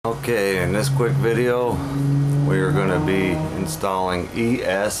Okay, in this quick video we are going to be installing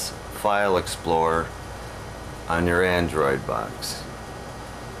ES File Explorer on your Android box.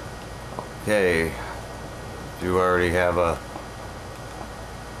 Okay, if you already have a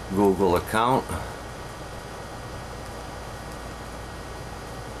Google account,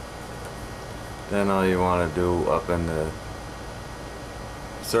 then all you want to do up in the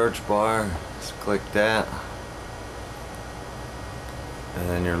search bar is click that, and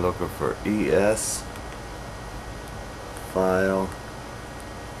then you're looking for ES File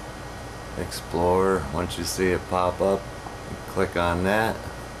Explorer. Once you see it pop up, you click on that,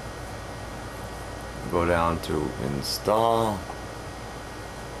 go down to install,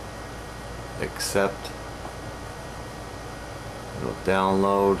 accept, it'll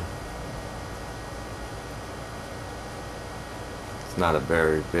download. It's not a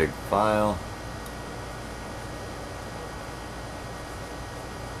very big file.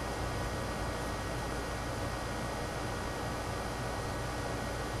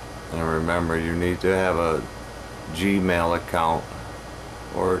 And remember, you need to have a Gmail account,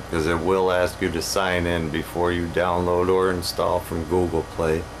 or because it will ask you to sign in before you download or install from Google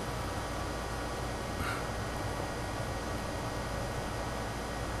Play.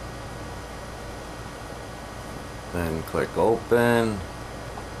 Then click open,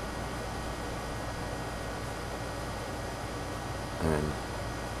 and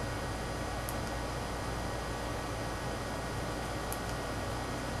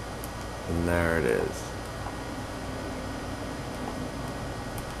there it is.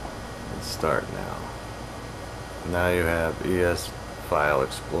 Let's start now. Now you have ES File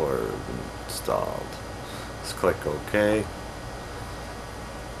Explorer installed. Let's click OK,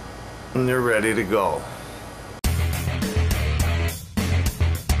 and you're ready to go.